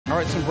All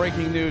right, some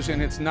breaking news,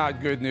 and it's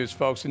not good news,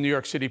 folks. A New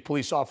York City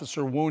police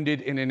officer wounded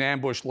in an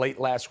ambush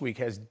late last week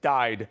has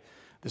died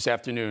this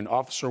afternoon.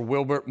 Officer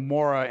Wilbert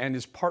Mora and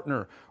his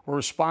partner were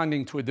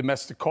responding to a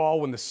domestic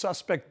call when the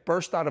suspect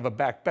burst out of a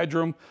back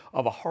bedroom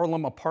of a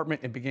Harlem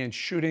apartment and began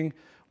shooting.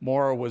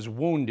 Mora was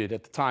wounded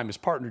at the time. His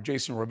partner,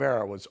 Jason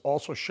Rivera, was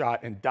also shot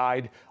and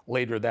died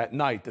later that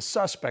night. The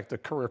suspect, a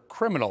career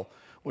criminal,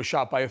 was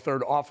shot by a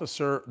third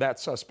officer. That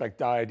suspect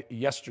died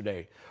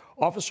yesterday.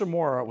 Officer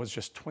Mora was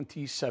just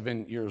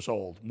 27 years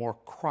old. More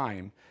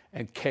crime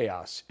and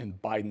chaos in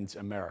Biden's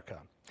America.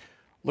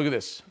 Look at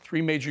this.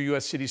 3 major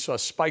U.S. cities saw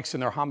spikes in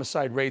their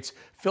homicide rates.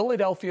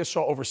 Philadelphia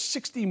saw over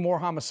 60 more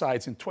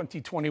homicides in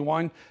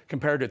 2021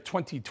 compared to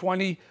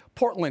 2020.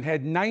 Portland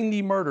had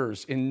 90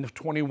 murders in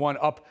 21,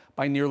 up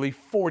by nearly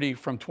 40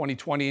 from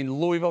 2020. And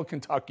Louisville,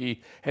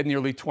 Kentucky had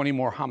nearly 20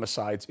 more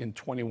homicides in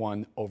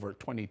 21 over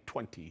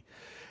 2020.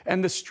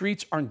 And the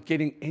streets aren't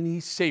getting any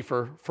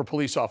safer for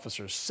police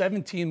officers.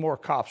 17 more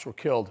cops were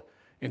killed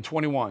in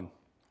 21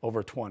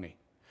 over 20.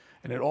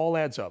 And it all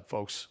adds up,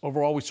 folks.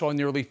 Overall, we saw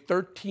nearly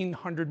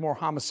 1,300 more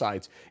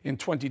homicides in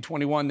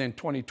 2021 than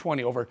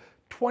 2020. Over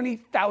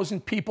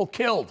 20,000 people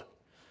killed,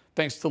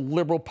 thanks to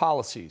liberal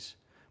policies.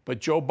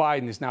 But Joe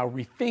Biden is now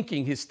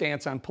rethinking his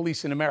stance on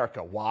police in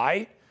America.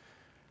 Why?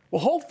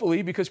 Well,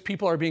 hopefully because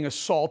people are being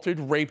assaulted,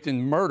 raped,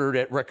 and murdered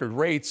at record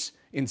rates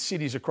in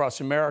cities across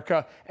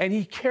America, and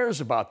he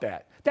cares about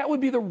that. That would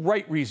be the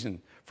right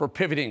reason for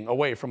pivoting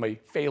away from a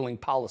failing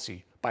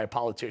policy by a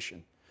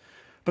politician.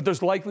 But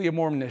there's likely a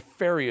more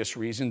nefarious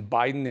reason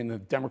Biden and the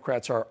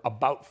Democrats are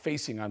about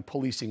facing on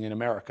policing in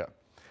America.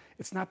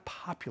 It's not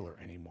popular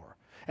anymore.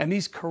 And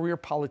these career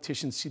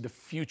politicians see the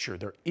future.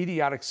 Their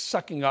idiotic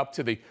sucking up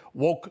to the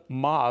woke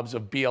mobs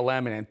of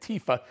BLM and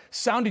Antifa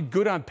sounded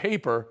good on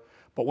paper,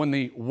 but when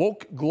the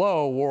woke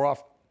glow wore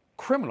off,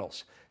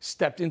 criminals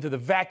stepped into the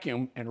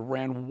vacuum and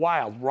ran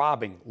wild,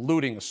 robbing,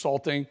 looting,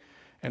 assaulting,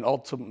 and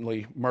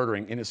ultimately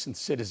murdering innocent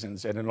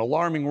citizens at an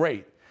alarming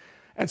rate.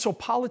 And so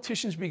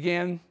politicians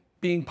began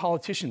being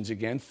politicians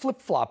again,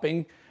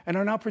 flip-flopping, and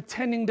are now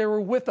pretending they were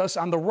with us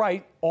on the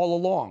right all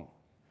along.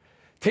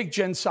 Take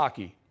Jen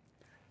Psaki.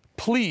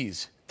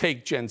 Please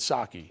take Jen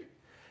Psaki.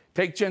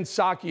 Take Jen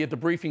Psaki at the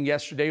briefing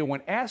yesterday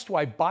when asked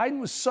why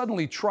Biden was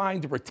suddenly trying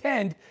to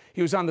pretend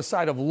he was on the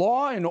side of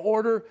law and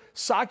order.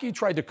 Psaki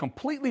tried to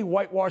completely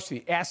whitewash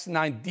the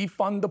asinine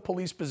defund the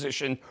police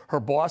position her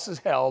boss has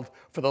held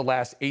for the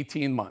last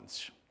 18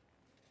 months.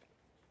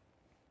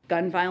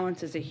 Gun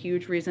violence is a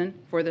huge reason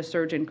for the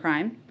surge in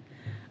crime.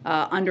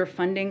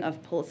 Underfunding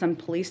of some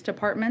police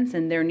departments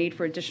and their need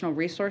for additional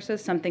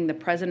resources, something the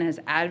president has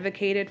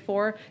advocated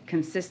for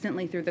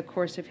consistently through the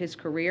course of his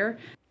career.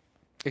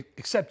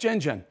 Except,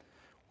 Jen,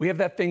 we have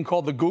that thing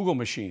called the Google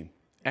machine,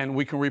 and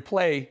we can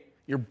replay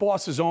your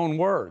boss's own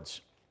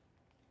words.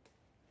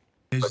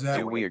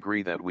 Do we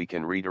agree that we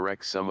can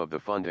redirect some of the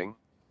funding?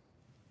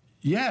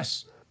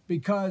 Yes,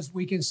 because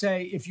we can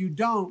say, if you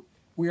don't,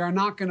 we are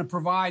not going to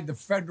provide the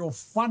federal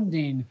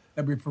funding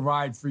that we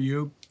provide for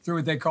you through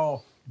what they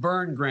call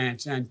burn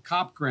grants and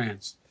cop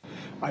grants.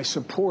 I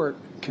support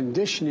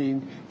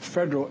conditioning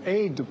federal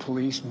aid to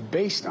police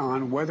based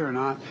on whether or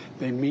not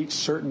they meet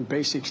certain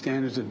basic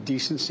standards of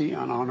decency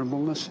and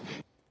honorableness.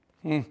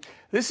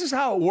 This is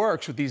how it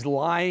works with these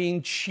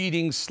lying,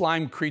 cheating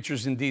slime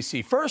creatures in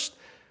D.C. First,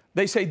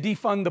 they say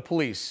defund the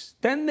police.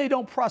 Then they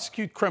don't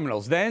prosecute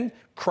criminals. Then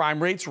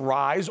crime rates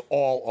rise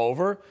all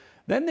over.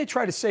 Then they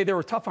try to say they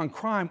were tough on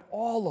crime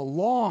all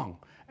along.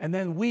 And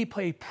then we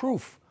play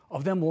proof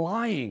of them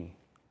lying.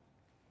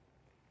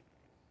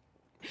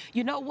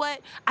 You know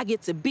what? I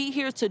get to be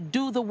here to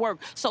do the work.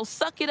 So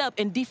suck it up,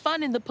 and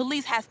defunding the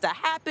police has to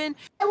happen.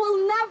 I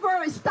will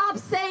never stop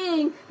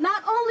saying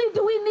not only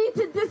do we need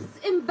to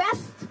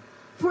disinvest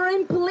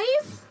in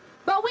police,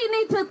 but we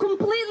need to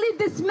completely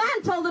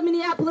dismantle the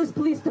Minneapolis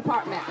Police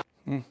Department.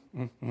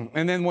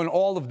 And then when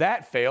all of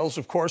that fails,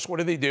 of course, what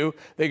do?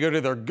 They go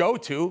to their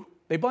go-to.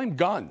 They blame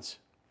guns.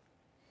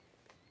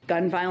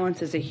 Gun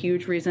violence is a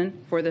huge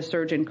reason for the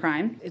surge in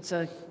crime. It's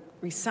a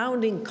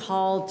resounding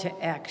call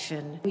to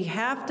action. We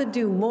have to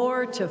do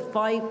more to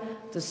fight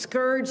the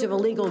scourge of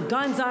illegal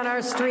guns on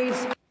our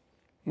streets.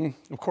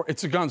 Of course,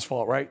 it's the guns'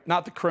 fault, right?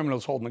 Not the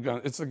criminals holding the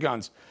guns. It's the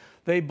guns.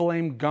 They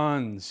blame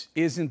guns.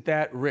 Isn't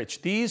that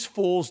rich? These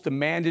fools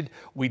demanded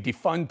we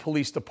defund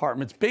police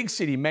departments. Big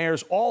city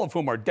mayors, all of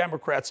whom are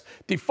Democrats,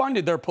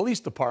 defunded their police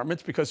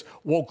departments because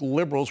woke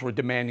liberals were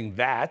demanding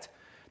that.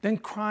 Then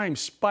crime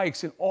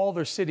spikes in all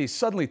their cities.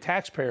 Suddenly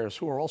taxpayers,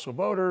 who are also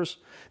voters,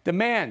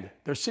 demand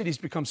their cities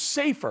become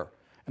safer.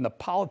 And the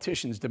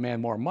politicians demand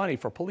more money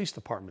for police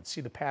departments. See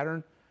the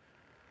pattern?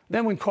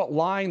 Then when caught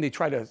lying, they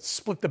try to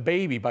split the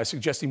baby by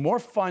suggesting more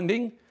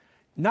funding,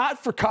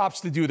 not for cops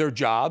to do their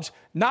jobs,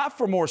 not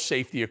for more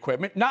safety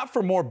equipment, not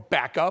for more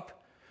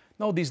backup.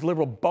 No, these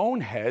liberal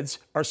boneheads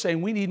are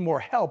saying we need more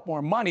help,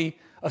 more money,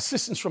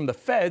 assistance from the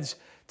feds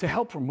to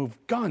help remove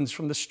guns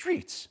from the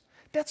streets.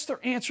 That's their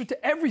answer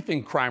to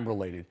everything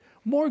crime-related.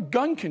 More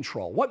gun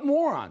control. What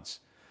morons?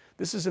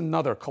 This is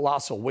another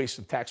colossal waste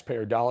of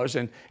taxpayer dollars,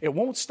 and it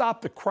won't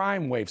stop the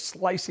crime wave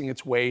slicing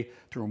its way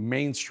through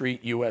Main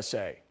Street,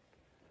 USA.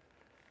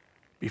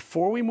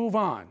 Before we move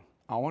on,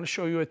 I want to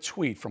show you a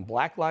tweet from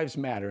Black Lives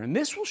Matter, and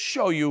this will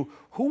show you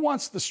who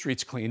wants the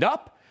streets cleaned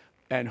up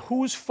and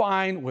who's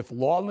fine with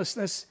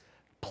lawlessness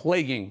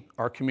plaguing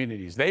our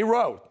communities. They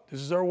wrote, this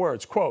is their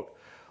words, quote,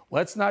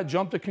 "Let's not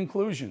jump to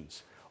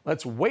conclusions.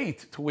 Let's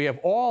wait till we have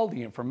all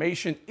the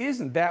information.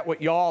 Isn't that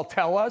what y'all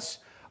tell us?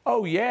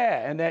 Oh,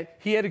 yeah, and that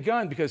he had a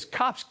gun because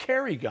cops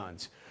carry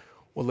guns.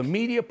 Will the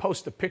media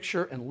post a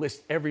picture and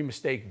list every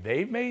mistake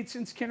they've made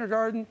since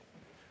kindergarten?"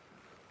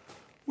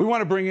 We want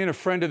to bring in a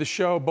friend of the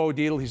show, Bo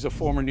Dietl. He's a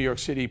former New York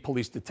City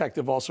police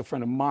detective, also a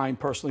friend of mine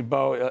personally.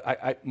 Bo,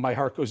 my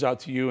heart goes out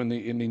to you and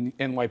the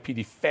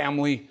NYPD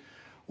family.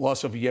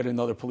 Loss of yet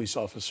another police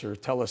officer.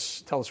 Tell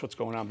us what's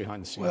going on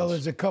behind the scenes. Well,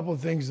 there's a couple of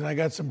things, and I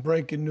got some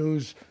breaking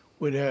news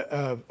with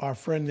our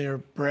friend there,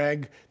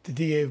 Bragg, the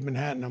DA of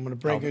Manhattan. I'm going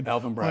to break it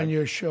on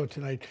your show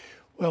tonight.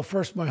 Well,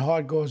 first, my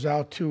heart goes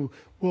out to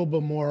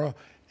Wilbur Mora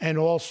and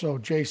also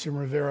Jason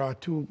Rivera, our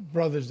two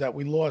brothers that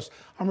we lost.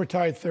 I'm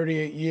retired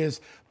 38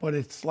 years, but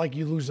it's like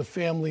you lose a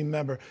family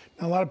member.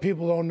 Now, a lot of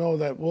people don't know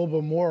that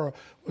Wilbur Mora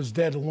was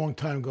dead a long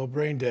time ago,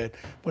 brain dead.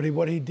 But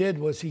what he did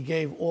was he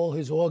gave all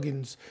his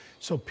organs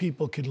so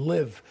people could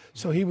live.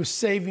 So he was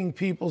saving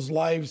people's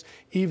lives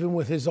even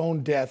with his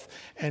own death.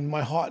 And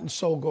my heart and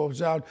soul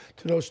goes out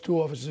to those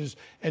two officers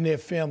and their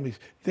families.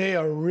 They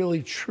are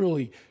really,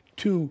 truly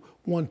two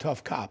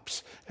one-tough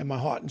cops, and my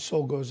heart and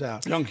soul goes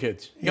out. Young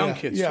kids,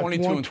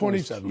 22 and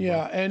 27.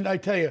 Yeah, and I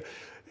tell you,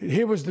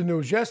 here was the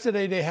news.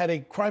 Yesterday, they had a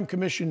crime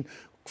commission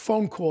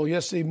phone call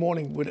yesterday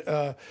morning with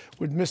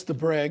Mr.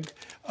 Bragg.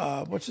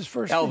 What's his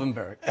first name?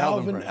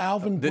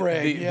 Alvin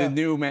Bragg. The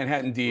new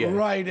Manhattan DA.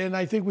 Right, and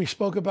I think we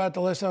spoke about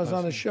the last time I was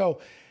on the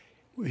show.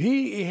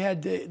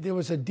 There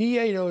was a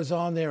DA that was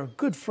on there, a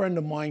good friend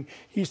of mine.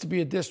 He used to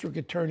be a district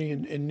attorney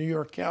in New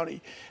York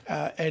County,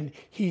 and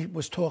he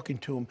was talking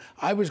to him.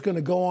 I was going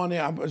to go on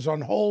there. I was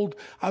on hold.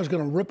 I was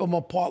going to rip him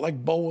apart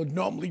like Bo would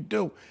normally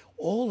do.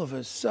 All of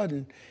a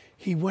sudden,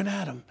 he went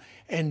at him,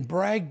 and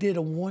Bragg did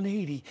a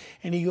 180,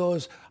 and he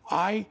goes,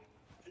 "I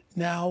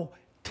now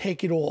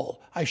take it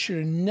all. I should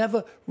have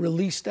never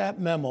released that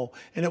memo,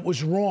 and it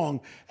was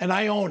wrong, and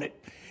I own it."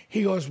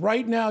 He goes,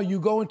 "Right now,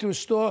 you go into a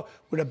store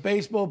with a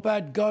baseball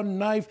bat, gun,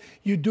 knife,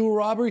 you do a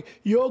robbery,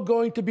 you're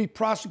going to be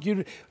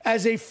prosecuted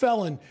as a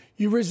felon.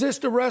 You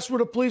resist arrest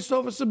with a police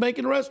officer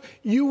making an arrest,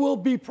 you will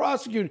be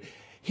prosecuted."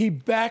 He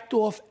backed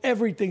off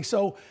everything.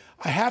 So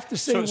I have to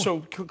say... So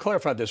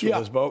clarify this with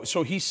us, Bo.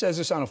 So he says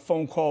this on a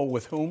phone call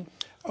with whom?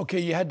 Okay,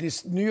 you had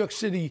this New York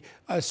City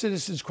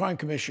Citizens Crime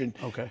Commission,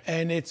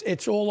 and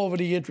it's all over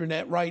the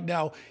internet right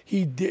now.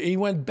 He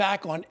went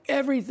back on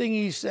everything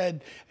he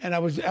said, and I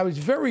was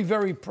very,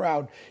 very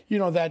proud. You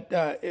know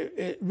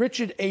that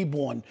Richard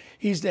Aborn,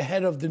 he's the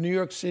head of the New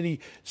York City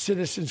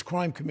Citizens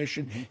Crime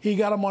Commission. He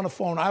got him on the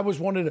phone. I was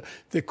one of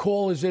the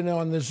callers in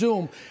on the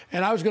Zoom,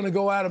 and I was going to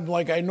go at him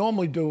like I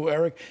normally do,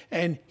 Eric,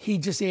 and he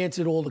just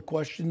answered all the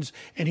questions,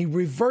 and he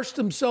reversed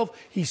himself.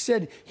 He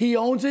said he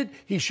owns it.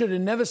 He should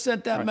have never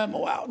sent that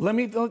memo out.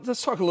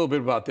 Let's talk a little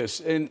bit about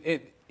this. And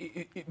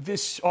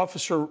this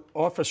officer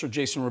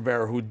Jason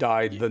Rivera, who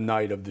died the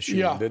night of the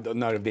shooting, the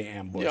night of the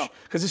ambush,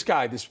 because this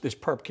guy, this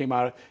perp came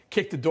out,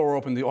 kicked the door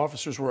open. The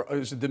officers it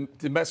was a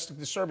domestic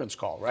disturbance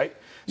call, right?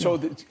 So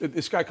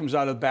this guy comes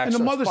out of the back, and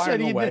the mother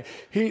said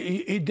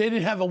he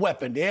didn't have a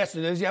weapon. They asked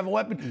him, "Does he have a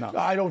weapon?" No,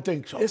 I don't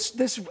think so.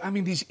 I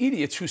mean, these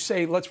idiots who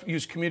say let's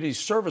use community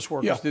service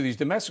workers to do these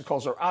domestic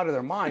calls are out of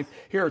their mind.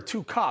 Here are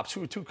two cops.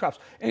 Who are two cops?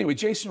 Anyway,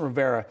 Jason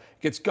Rivera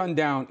gets gunned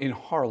down in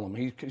Harlem.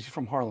 He's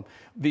from Harlem.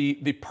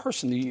 The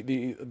person,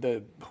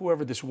 the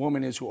whoever this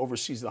woman is who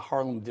oversees the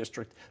Harlem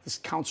district, this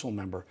council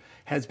member,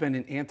 has been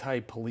an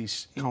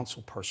anti-police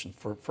council person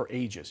for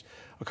ages.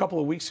 A couple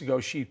of weeks ago,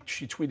 she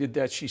tweeted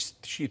that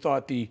she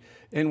thought the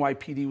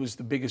NYPD was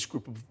the biggest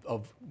group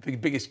of the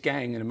biggest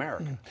gang in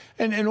America.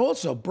 And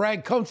also,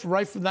 Bragg comes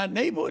right from that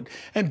neighborhood.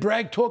 And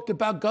Bragg talked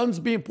about guns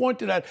being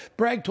pointed at.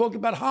 Bragg talked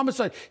about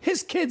homicide.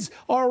 His kids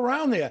are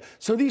around there.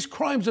 So these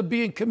crimes are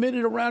being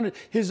committed around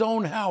his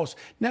own house.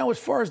 Now, as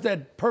far as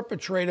that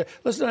perpetrator,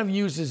 let's not even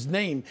use his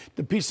name,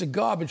 the piece of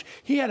garbage.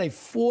 He had a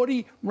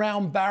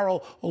 40-round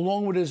barrel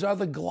along with his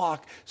other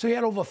Glock. So he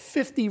had over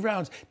 50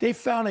 rounds. They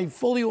found a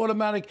fully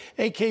automatic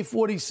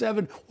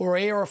AK-47 or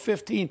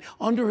AR-15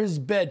 under his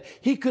bed.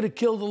 He could have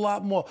killed a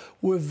lot more.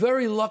 We're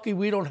very lucky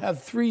we don't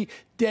have 3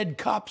 dead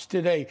cops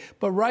today.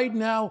 But right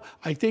now,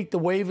 I think the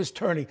wave is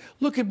turning.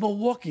 Look at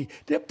Milwaukee.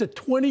 They're up to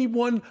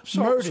 21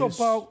 murders. So,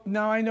 Bo,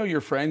 now I know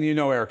your friend. You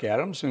know Eric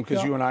Adams, and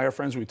because you and I are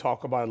friends, we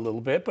talk about it a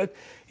little bit. But,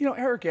 you know,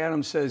 Eric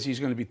Adams says he's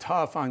going to be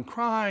tough on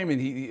crime,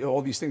 and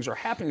all these things are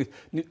happening.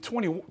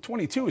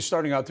 22 is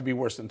starting out to be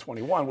worse than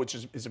 21, which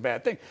is a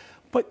bad thing.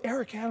 But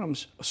Eric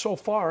Adams, so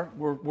far,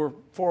 we're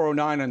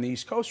 409 on the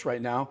East Coast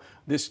right now.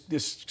 This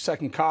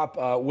second cop,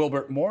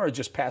 Wilbert Mora,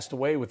 just passed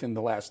away within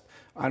the last,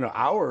 I don't know,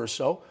 hour or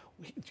so.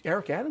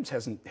 Eric Adams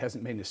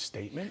hasn't made a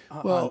statement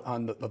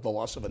on the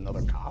loss of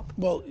another cop.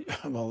 Well,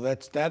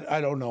 that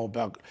I don't know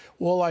about.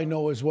 All I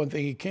know is one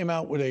thing. He came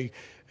out with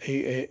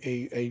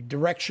a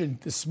direction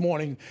this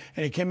morning,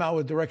 and he came out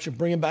with direction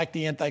bringing back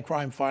the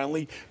anti-crime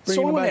finally.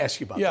 So I want to ask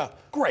you about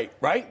that. Great,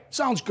 right?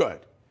 Sounds good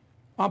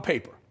on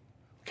paper.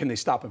 Can they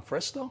stop and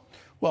frisk though?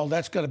 Well,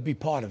 that's got to be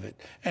part of it.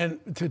 And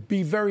to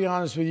be very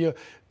honest with you,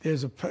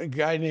 there's a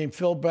guy named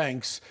Phil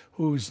Banks,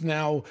 who's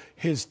now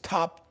his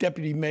top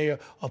deputy mayor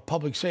of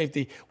public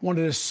safety, one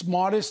of the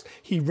smartest.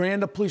 He ran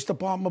the police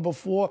department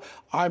before.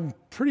 I'm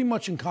pretty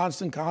much in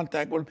constant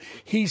contact with him.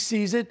 He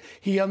sees it,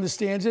 he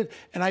understands it,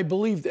 and I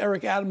believe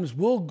Eric Adams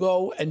will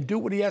go and do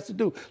what he has to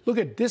do. Look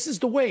at this is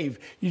the wave.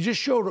 You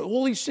just showed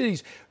all these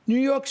cities. New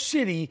York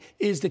City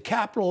is the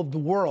capital of the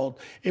world.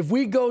 If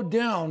we go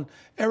down,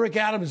 Eric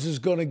Adams is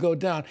going to go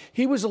down.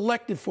 He was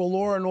elected for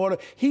law and order.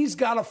 He's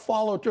got to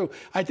follow through.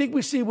 I think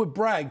we see with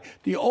Bragg,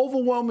 the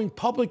overwhelming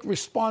public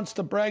response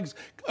to Bragg's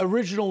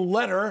original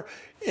letter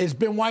has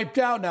been wiped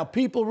out. Now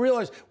people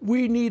realize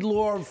we need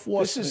law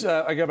enforcement. This is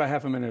I got about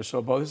half a minute or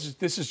so, Bo.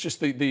 This is just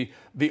the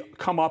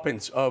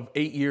comeuppance of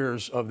 8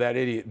 years of that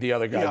idiot, the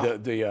other guy,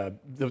 de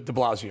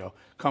Blasio,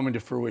 coming to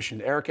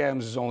fruition. Eric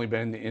Adams has only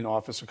been in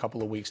office a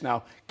couple of weeks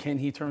now. Can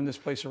he turn this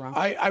place around?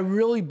 I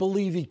really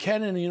believe he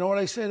can. And you know what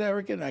I said,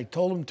 Eric? And I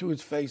told him to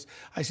his face.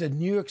 I said,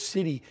 New York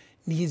City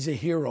needs a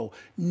hero.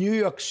 New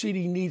York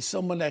City needs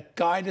someone that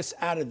guide us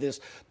out of this.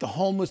 The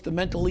homeless, the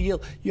mentally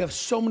ill. You have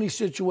so many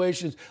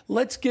situations.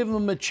 Let's give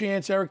him a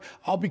chance, Eric.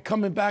 I'll be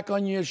coming back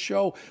on your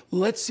show.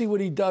 Let's see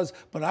what he does.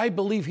 But I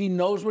believe he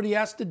knows what he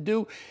has to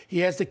do. He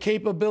has the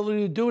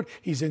capability to do it.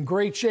 He's in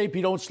great shape.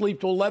 He don't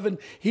sleep till 11.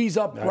 He's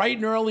up bright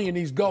and early, and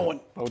he's going.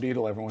 Bo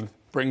Dietl, everyone.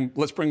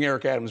 Let's bring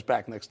Eric Adams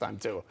back next time,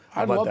 too.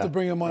 I'd love to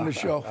bring him on the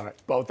show. All right.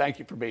 Bo, thank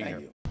you for being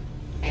here.